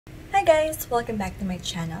Hi guys! Welcome back to my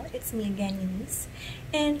channel. It's me again, Eunice.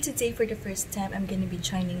 And today for the first time, I'm going to be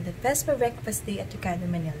joining the Vespa Breakfast Day at Okada,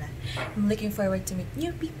 Manila. I'm looking forward to meet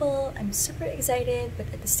new people. I'm super excited,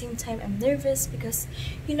 but at the same time, I'm nervous because,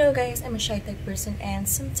 you know guys, I'm a shy type person and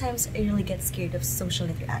sometimes I really get scared of social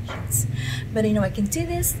interactions. But I know I can do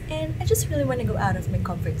this and I just really want to go out of my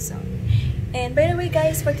comfort zone. And by the way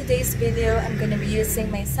guys, for today's video, I'm going to be using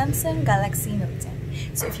my Samsung Galaxy Note 10.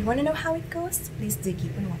 So if you want to know how it goes, please do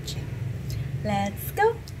keep on watching. Let's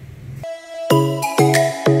go!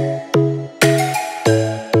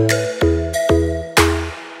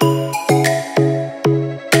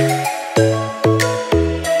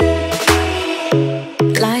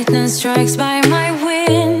 Lightning strikes by my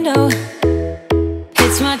window,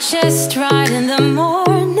 hits my chest right in the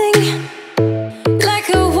morning, like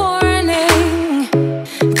a warning.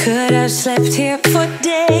 Could have slept here for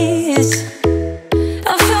days.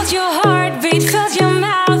 I felt your heartbeat, felt your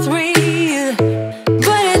mouth breathe,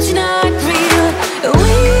 but it's not real.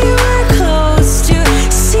 We were close to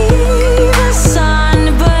see the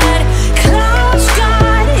sun, but clouds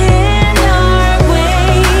got in our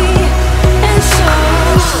way, and so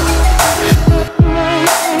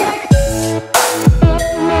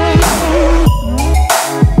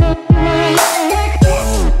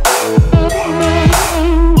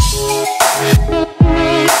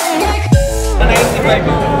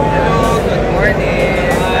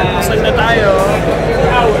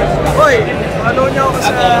Follow nyo ako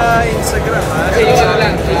sa Instagram, ha? Sa Instagram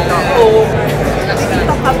lang? Oo.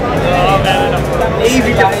 AV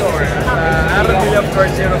Doctor. Aaron William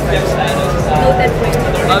 405. Noted po.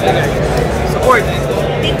 Love you guys. Support.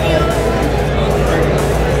 Thank you.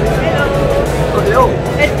 Hello. Hello.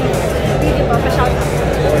 Video pa, pa-shout out.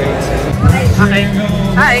 Okay.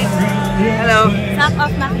 Hi. Hello. Snap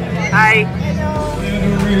off na. Hi. Hello.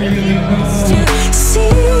 to see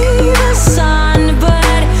the sun,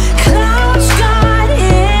 but clouds got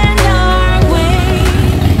in our way.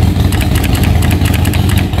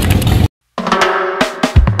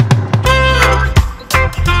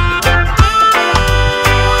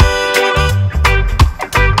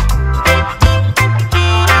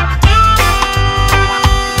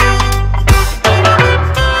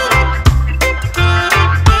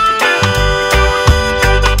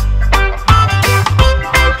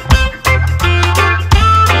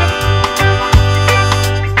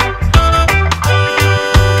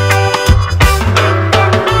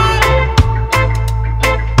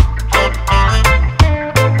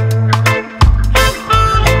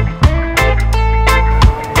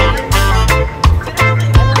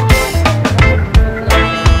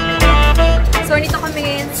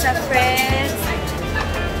 Sa Friends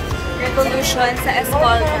Revolution sa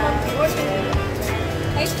Escolta.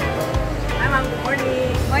 Hi, ma'am. Good morning.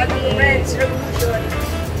 Morning. Friends Revolution.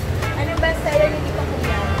 Ano ba seller ni Tita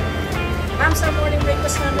Kuya? Ma'am, sa morning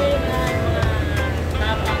breakfast namin ay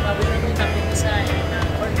mga babayaran mo yung tapin sa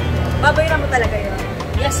order. Babayaran mo talaga yun?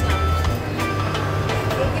 Yes, ma'am.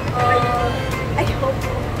 Thank you po. I hope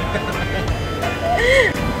po.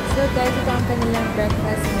 So guys, ito ang kanilang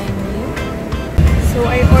breakfast menu. So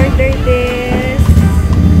I ordered this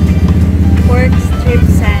pork strip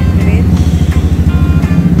sandwich.